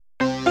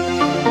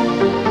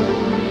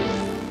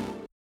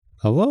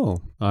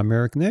Hello, I'm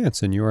Eric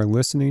Nance, and you are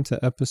listening to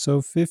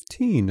episode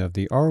 15 of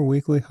the Our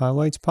Weekly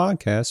Highlights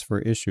podcast for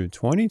issue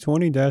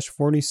 2020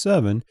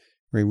 47,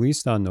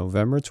 released on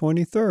November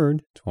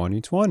 23rd,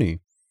 2020.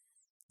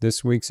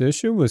 This week's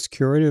issue was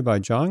curated by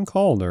John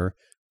Calder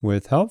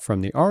with help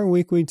from the Our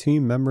Weekly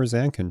team members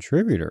and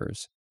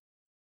contributors.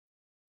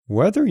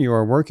 Whether you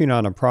are working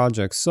on a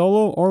project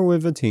solo or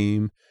with a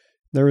team,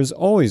 there is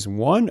always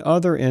one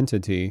other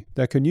entity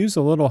that could use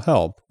a little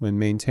help when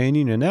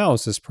maintaining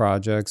analysis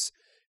projects,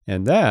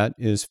 and that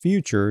is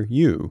future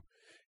you.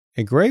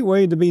 A great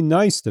way to be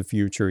nice to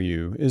future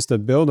you is to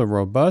build a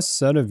robust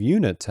set of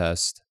unit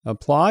tests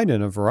applied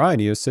in a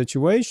variety of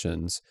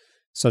situations,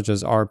 such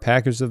as R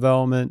package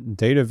development,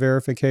 data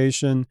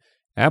verification,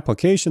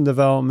 application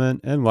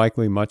development, and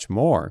likely much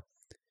more.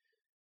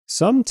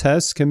 Some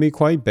tests can be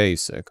quite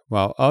basic,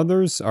 while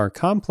others are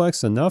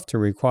complex enough to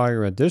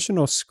require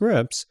additional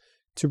scripts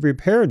to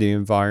prepare the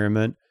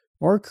environment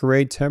or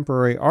create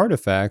temporary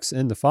artifacts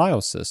in the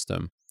file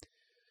system.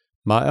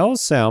 Mael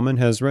Salmon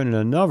has written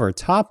another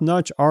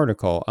top-notch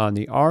article on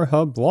the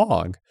R-Hub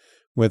blog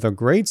with a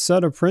great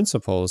set of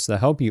principles to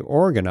help you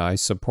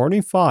organize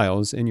supporting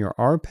files in your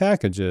R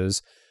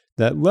packages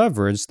that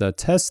leverage the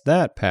Test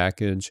That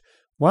package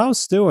while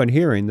still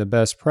adhering to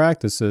best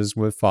practices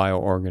with file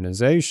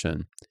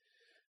organization.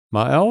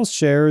 Mael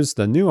shares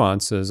the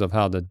nuances of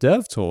how the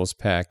DevTools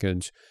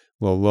package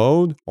will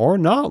load or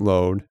not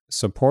load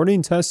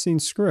supporting testing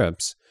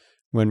scripts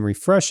when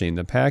refreshing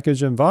the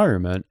package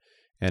environment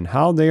and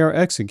how they are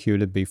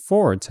executed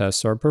before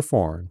tests are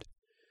performed.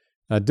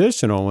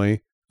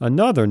 Additionally,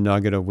 another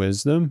nugget of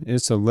wisdom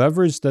is to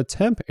leverage the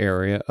temp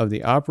area of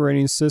the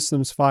operating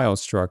system's file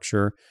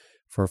structure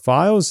for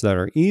files that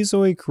are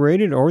easily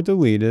created or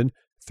deleted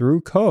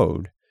through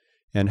code,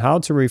 and how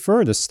to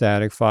refer to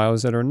static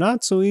files that are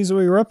not so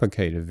easily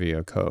replicated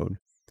via code.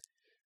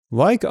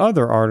 Like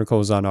other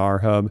articles on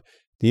R-Hub,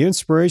 the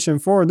inspiration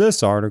for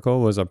this article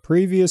was a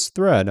previous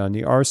thread on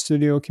the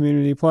RStudio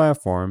community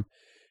platform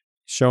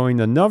showing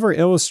another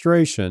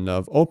illustration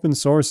of open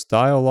source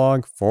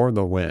dialogue for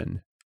the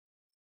win.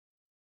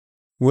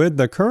 With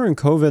the current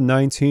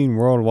COVID-19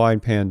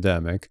 worldwide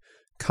pandemic,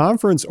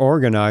 conference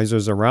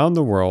organizers around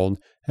the world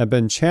have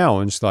been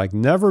challenged like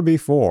never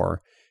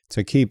before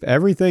to keep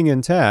everything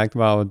intact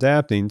while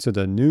adapting to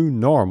the new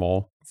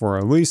normal for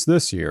at least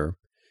this year.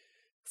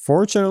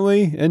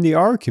 Fortunately, in the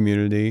R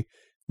community,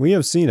 we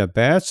have seen a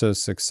batch of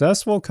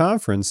successful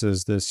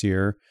conferences this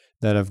year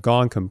that have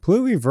gone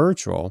completely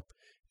virtual,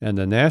 and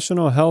the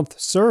National Health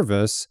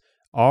Service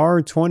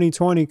R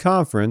 2020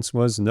 conference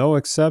was no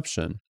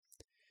exception.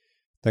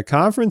 The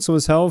conference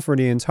was held for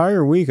the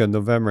entire week of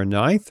November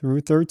 9th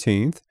through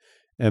 13th,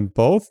 and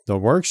both the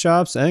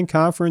workshops and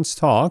conference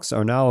talks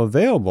are now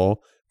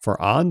available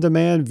for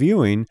on-demand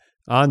viewing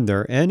on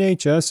their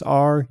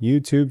NHSR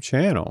YouTube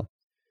channel.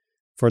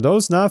 For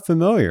those not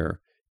familiar,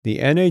 the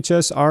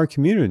NHSR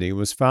community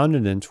was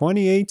founded in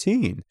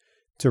 2018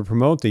 to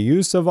promote the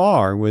use of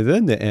R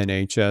within the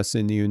NHS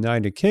in the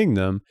United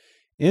Kingdom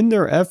in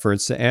their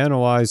efforts to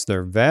analyze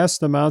their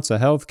vast amounts of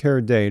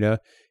healthcare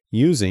data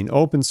using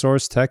open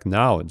source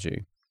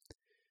technology.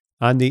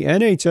 On the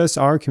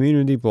NHSR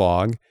community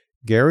blog,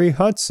 Gary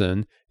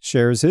Hudson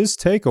shares his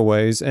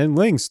takeaways and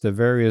links to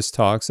various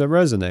talks that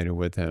resonated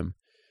with him.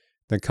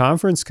 The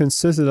conference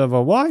consisted of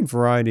a wide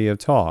variety of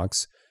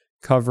talks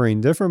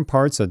covering different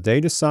parts of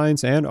data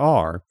science and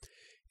R,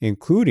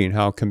 including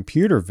how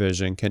computer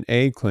vision can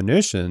aid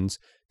clinicians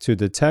to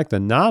detect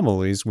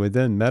anomalies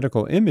within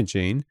medical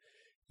imaging,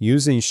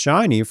 using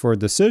Shiny for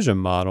decision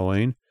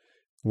modeling,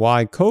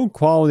 why code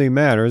quality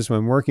matters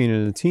when working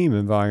in a team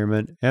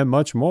environment, and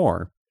much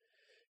more.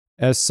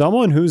 As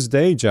someone whose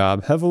day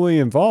job heavily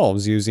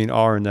involves using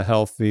R in the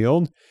health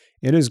field,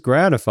 it is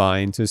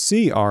gratifying to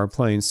see R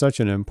playing such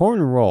an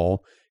important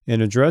role in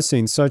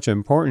addressing such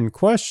important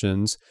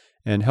questions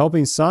and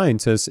helping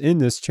scientists in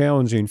this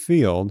challenging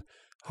field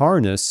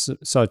harness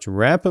such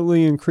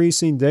rapidly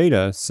increasing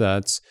data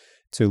sets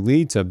to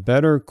lead to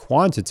better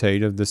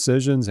quantitative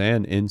decisions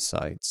and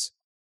insights.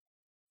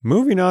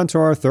 Moving on to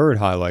our third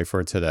highlight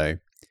for today.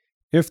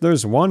 If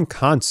there's one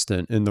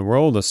constant in the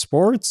world of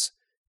sports,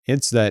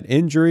 it's that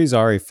injuries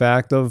are a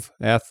fact of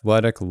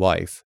athletic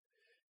life.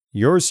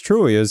 Yours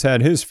truly has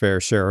had his fair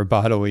share of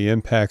bodily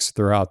impacts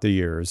throughout the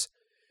years.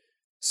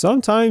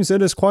 Sometimes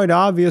it is quite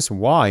obvious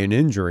why an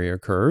injury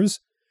occurs,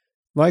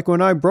 like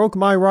when I broke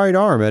my right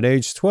arm at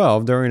age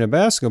 12 during a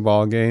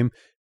basketball game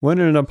when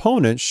an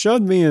opponent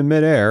shoved me in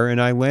midair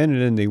and I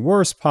landed in the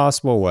worst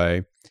possible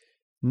way.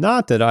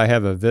 Not that I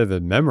have a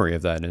vivid memory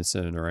of that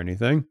incident or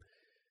anything.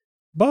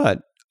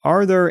 But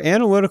are there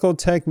analytical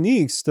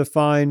techniques to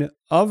find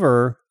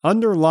other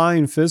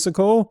underlying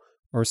physical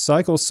or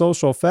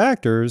psychosocial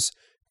factors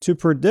to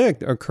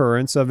predict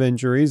occurrence of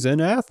injuries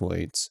in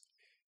athletes?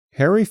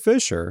 Harry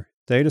Fisher,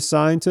 data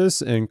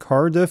scientist in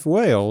Cardiff,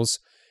 Wales,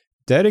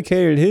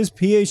 dedicated his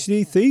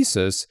PhD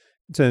thesis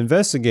to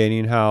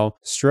investigating how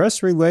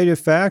stress-related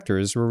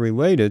factors were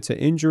related to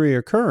injury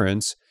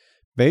occurrence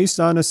based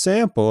on a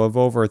sample of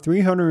over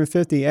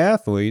 350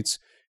 athletes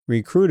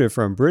recruited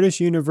from British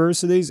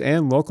universities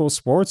and local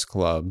sports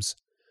clubs.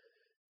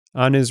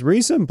 On his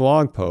recent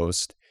blog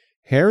post,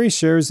 Harry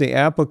shares the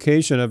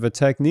application of a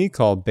technique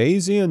called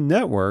Bayesian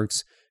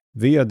networks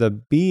via the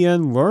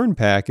BN Learn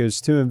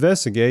package to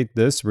investigate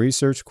this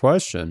research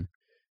question.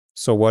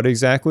 So what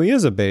exactly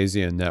is a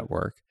Bayesian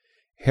network?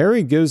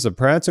 Harry gives a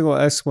practical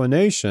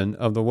explanation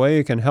of the way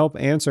it can help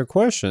answer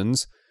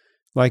questions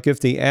like if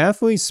the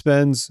athlete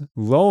spends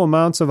low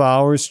amounts of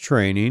hours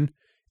training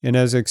and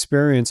has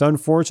experienced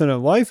unfortunate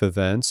life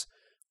events,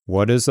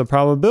 what is the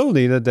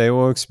probability that they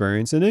will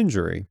experience an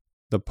injury?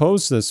 The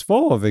post is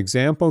full of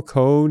example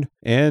code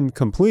and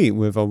complete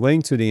with a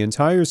link to the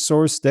entire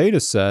source data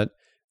set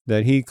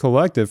that he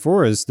collected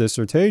for his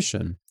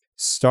dissertation,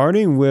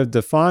 starting with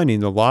defining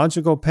the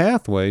logical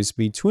pathways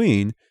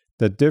between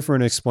the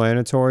different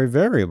explanatory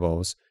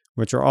variables,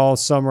 which are all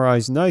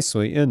summarized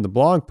nicely in the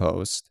blog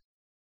post.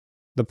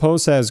 The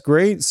post has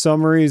great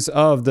summaries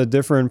of the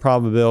different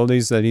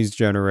probabilities that he's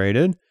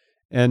generated,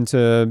 and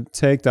to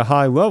take the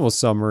high-level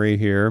summary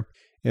here,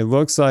 it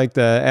looks like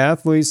the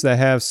athletes that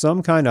have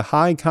some kind of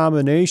high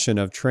combination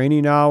of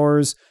training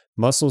hours,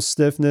 muscle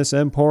stiffness,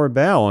 and poor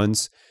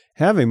balance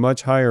have a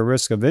much higher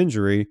risk of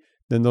injury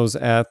than those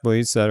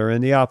athletes that are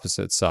in the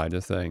opposite side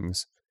of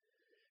things.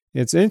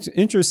 It's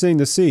interesting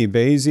to see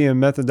Bayesian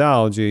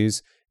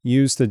methodologies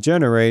used to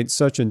generate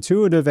such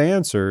intuitive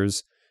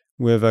answers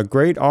with a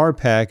great R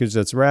package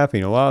that's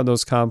wrapping a lot of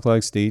those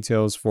complex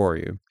details for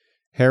you.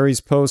 Harry's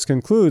post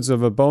concludes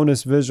with a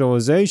bonus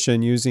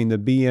visualization using the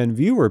BN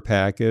Viewer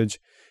package,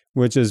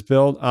 which is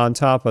built on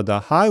top of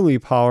the highly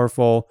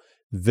powerful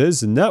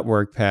Viz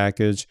Network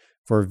package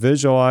for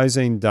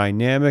visualizing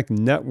dynamic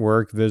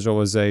network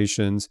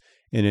visualizations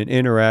in an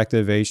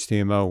interactive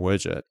HTML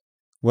widget.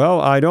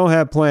 Well, I don't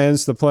have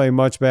plans to play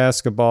much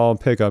basketball and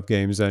pickup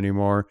games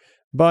anymore,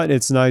 but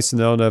it's nice to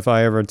know that if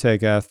I ever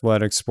take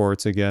athletic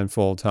sports again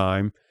full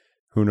time,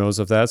 who knows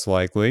if that's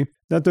likely,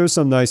 that there's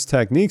some nice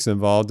techniques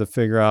involved to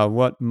figure out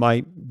what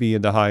might be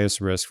the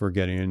highest risk for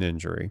getting an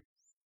injury.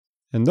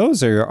 And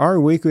those are our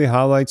weekly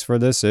highlights for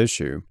this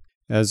issue.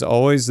 As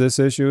always, this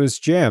issue is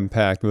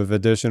jam-packed with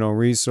additional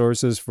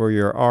resources for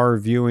your R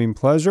viewing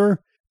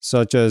pleasure,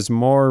 such as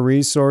more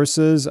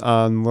resources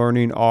on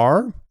learning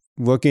R,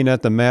 looking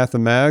at the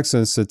mathematics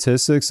and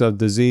statistics of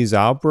disease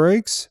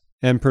outbreaks,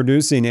 and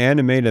producing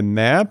animated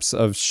maps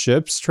of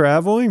ships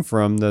traveling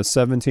from the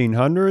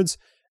 1700s,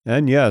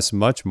 and yes,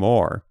 much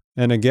more.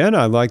 And again,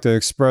 I'd like to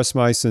express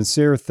my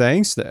sincere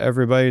thanks to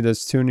everybody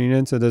that's tuning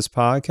into this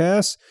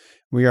podcast.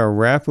 We are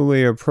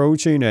rapidly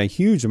approaching a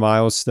huge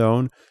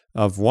milestone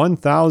of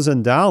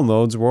 1,000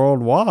 downloads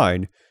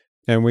worldwide,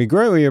 and we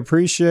greatly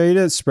appreciate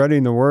it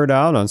spreading the word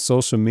out on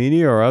social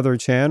media or other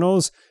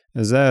channels,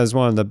 as that is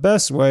one of the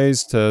best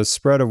ways to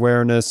spread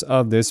awareness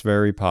of this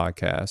very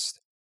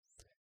podcast.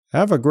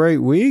 Have a great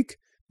week,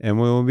 and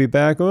we will be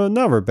back with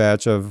another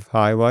batch of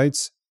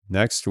highlights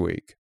next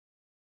week.